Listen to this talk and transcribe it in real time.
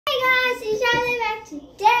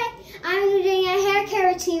Today, I'm doing a hair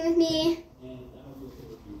care routine with me.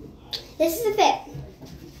 This is the fit.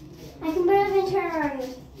 I can barely even turn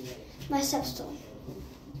around my step stool.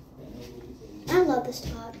 I love this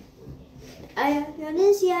top. I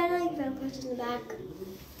didn't see I like Velcro in the back.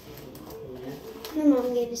 My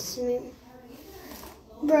mom gave this to me.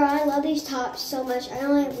 Bro, I love these tops so much. I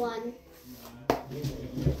only have one.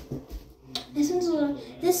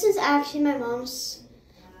 This is actually my mom's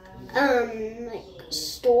like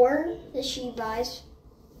store that she buys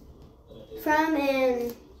from,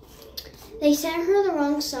 and they sent her the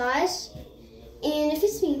wrong size, and it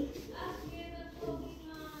fits me.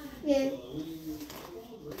 Yeah.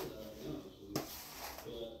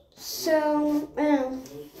 So,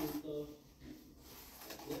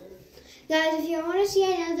 guys, if you want to see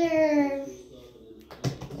another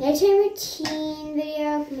nighttime routine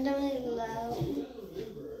video, comment down below.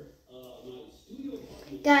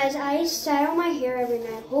 Guys, I style my hair every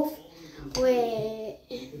night. Wait.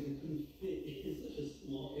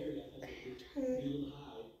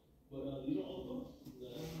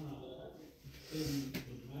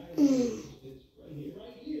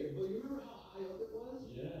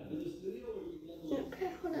 Okay,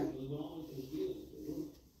 hold on.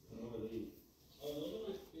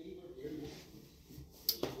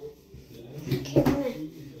 Okay, I'm gonna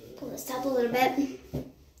pull this up a little bit.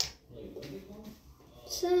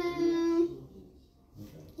 So,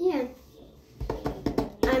 yeah.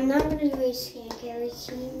 I'm not gonna do a skincare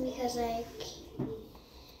routine because I'm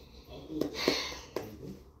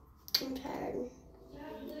tired.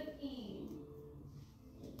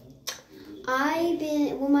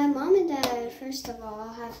 My mom and dad, first of all,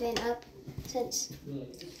 have been up since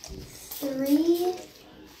 3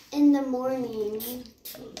 in the morning.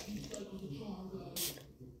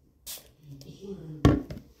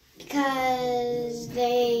 Because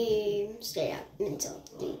they stayed up until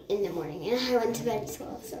 3 in the morning, and I went to bed at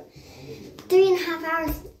 12, so 3.5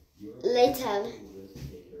 hours later.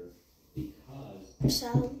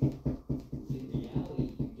 So,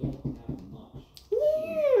 yeah.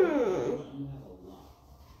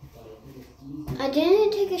 I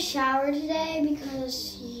didn't take a shower today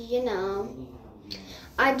because, you know,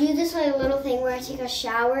 I do this like little thing where I take a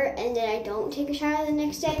shower and then I don't take a shower the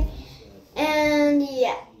next day. And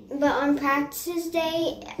yeah, but on practice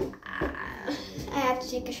day, I have to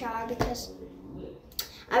take a shower because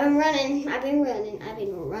I've been running,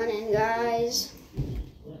 guys.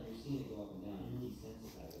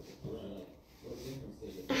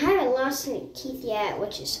 I haven't lost any teeth yet,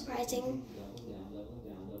 which is surprising.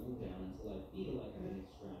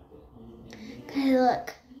 Okay,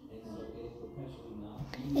 look.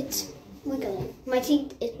 It's wiggling. My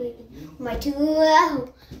teeth is wiggling. My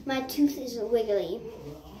tooth is wiggly.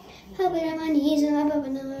 Help it on my knees and up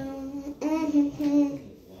and down.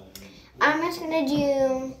 I'm just gonna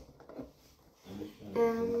do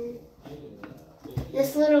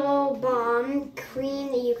this little balm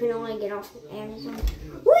cream that you can only get off of Amazon.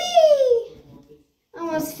 Whee!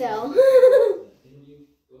 Almost fell.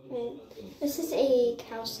 This is a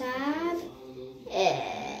cow salve.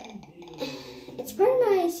 It's part of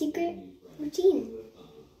my secret routine.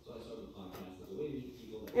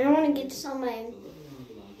 I don't want to get this on my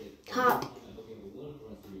top.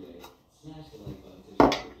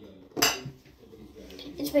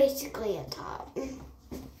 It's basically a top.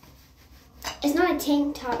 It's not a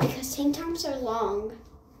tank top because tank tops are long.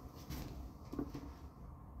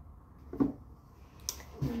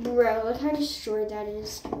 Bro, look how destroyed that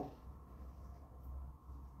is.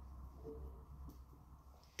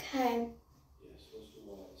 Okay.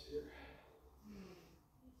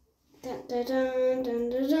 Dun, dun, dun, dun,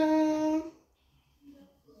 dun, dun.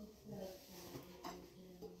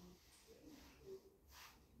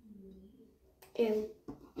 Ew.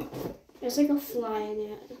 There's like a fly in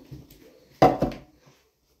it.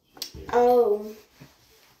 Oh.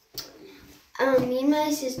 Me and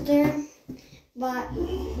my sister bought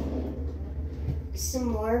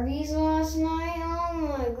some orbeez last night. Oh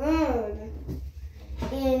my god.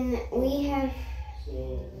 And we have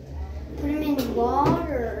put them in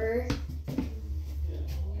water.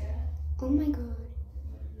 Oh my god.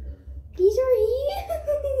 These are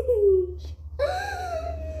huge.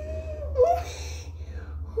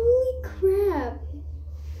 Holy crap.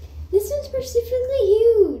 This one's specifically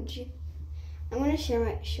huge. I'm gonna show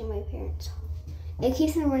my parents. It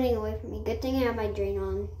keeps them running away from me. Good thing I have my drain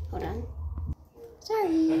on. Hold on.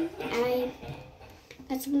 Sorry. I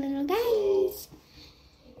got some little guys.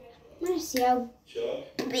 I want to see how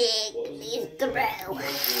big these grow.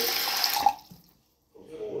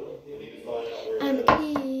 I'm a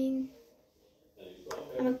king.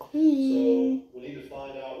 I'm a queen.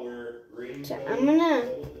 So I'm gonna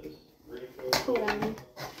hold on.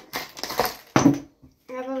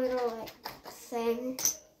 I have a little like thing.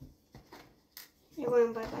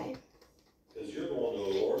 Everyone, bye bye.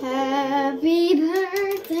 Happy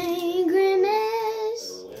birthday,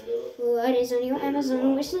 Grimace. What is on your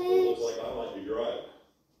Amazon wish list?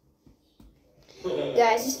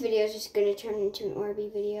 Guys, this video is just gonna turn into an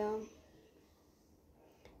Orby video.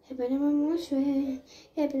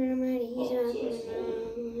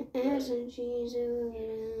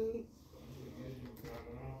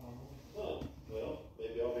 Well,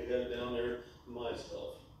 maybe I'll be headed down there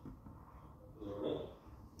myself.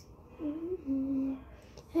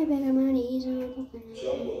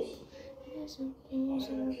 Chuck Wilson. I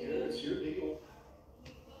don't care. It's your deal.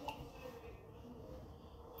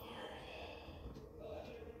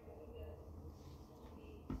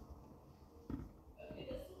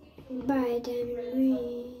 Buy a diamond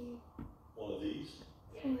ring. One of these?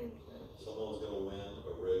 Someone's going to win a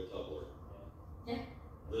red tumbler. Yeah.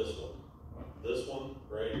 This one. This one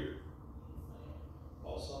right here.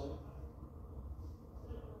 I'll sign it.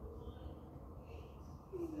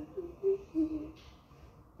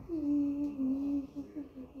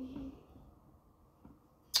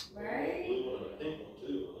 Right. Blue one and a pink one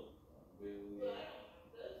too, huh?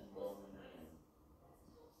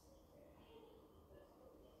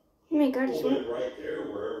 Oh my God, it's right there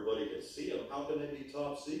where everybody can see them. How can they be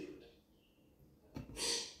top secret?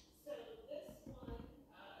 So this one,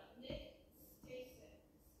 Nick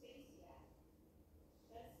Stasiak,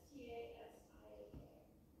 S-T-A-S-I-A-K.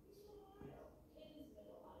 He's from Ohio. Kinsman,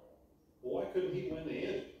 Ohio. Well, why couldn't he win the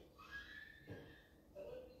engine?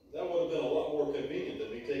 That would have been a lot more convenient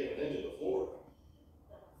than me taking an engine to Florida.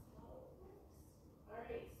 All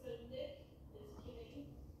right, so Nick is giving.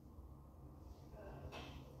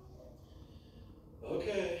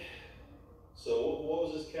 Okay. So what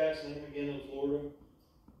was this cat's name again in Florida?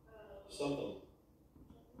 Something.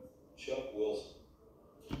 Chuck Wilson.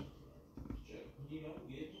 You don't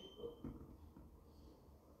get it.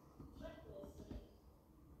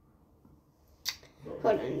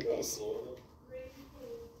 hold on to this.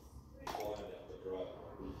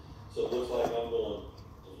 So it looks like I'm going to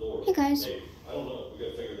Florida. Hey guys. Maybe. I don't know. We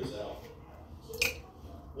gotta figure this out.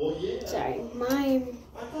 Well, yeah. Sorry, my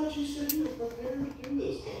I thought you said you were prepared to do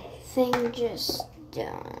this thing just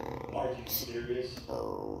Are you serious?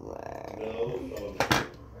 over. No.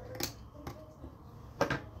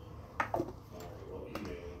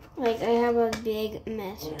 Like I have a big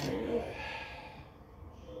mess right now.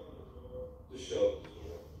 Just show.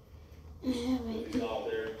 If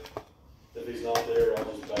he's not there, I'll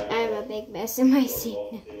just back. I have a big mess in my seat.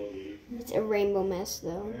 It's a rainbow mess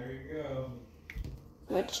though. There you go.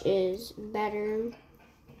 Which is better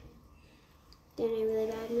than a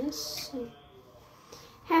really bad mess.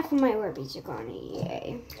 Half of my Orbeez are gone. Yay. I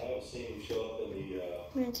haven't seen him show up in the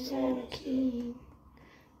Princess King.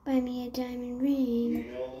 Buy me a diamond ring.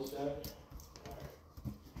 email this guy.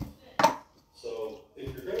 So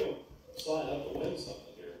if you're going to sign up to win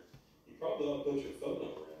something here, you probably ought to put your phone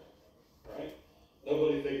number in, right?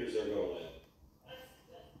 Nobody figures they're going to win.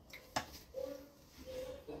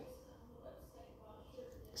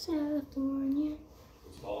 California.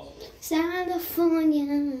 It's possible.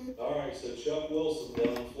 California. All right, so Chuck Wilson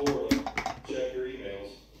down in Florida. Check your emails.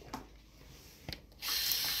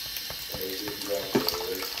 There he is.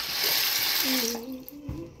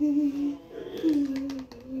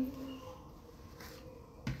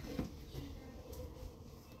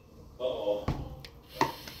 Uh-oh.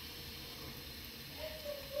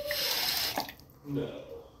 No.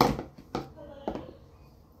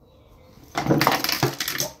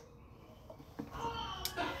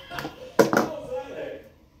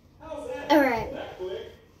 Alright.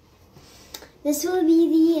 This will be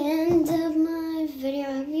the end of my video.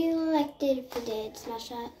 I hope you liked it. If you did, smash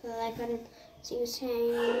that like button. See you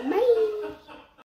soon. Bye.